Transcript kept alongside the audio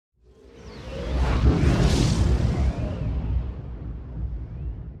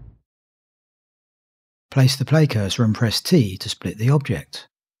Place the play cursor and press T to split the object.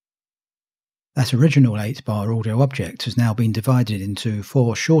 That original 8-bar audio object has now been divided into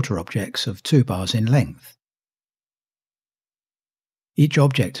 4 shorter objects of 2 bars in length. Each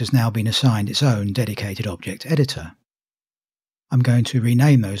object has now been assigned its own dedicated object editor. I'm going to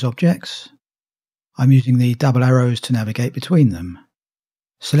rename those objects. I'm using the double arrows to navigate between them.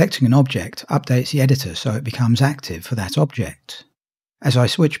 Selecting an object updates the editor so it becomes active for that object. As I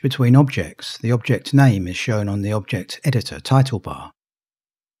switch between objects, the object name is shown on the Object Editor title bar.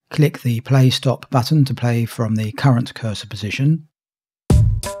 Click the Play Stop button to play from the current cursor position.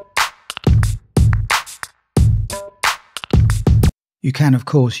 You can of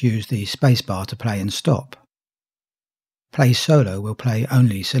course use the spacebar to play and stop. Play Solo will play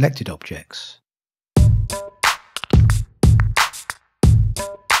only selected objects.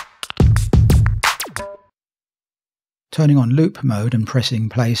 Turning on loop mode and pressing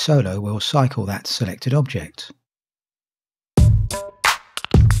Play Solo will cycle that selected object.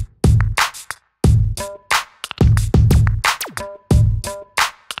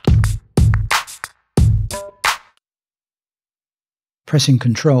 Pressing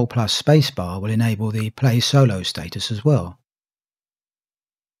Ctrl plus Spacebar will enable the Play Solo status as well.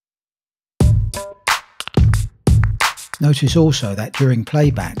 Notice also that during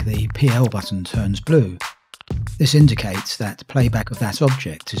playback the PL button turns blue. This indicates that playback of that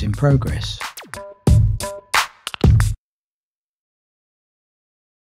object is in progress.